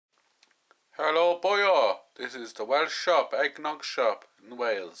Hello boyo, this is the Welsh shop, Eggnog Shop in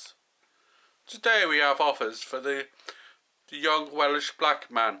Wales. Today we have offers for the young Welsh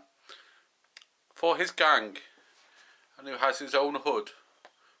black man for his gang and who has his own hood.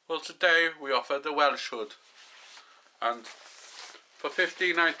 Well, today we offer the Welsh hood, and for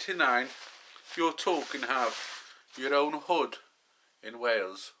 $15.99 you too can have your own hood in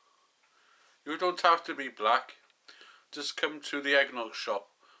Wales. You don't have to be black, just come to the Eggnog Shop.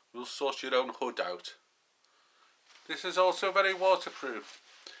 We'll sort your own hood out. This is also very waterproof,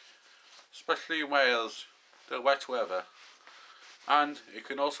 especially in Wales, the wet weather. And it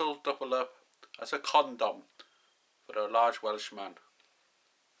can also double up as a condom for a large Welsh man.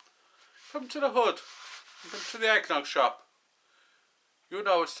 Come to the hood, come to the Eggnog Shop. You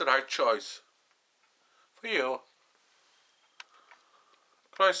know it's the right choice for you.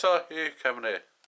 Croeso i Cymru.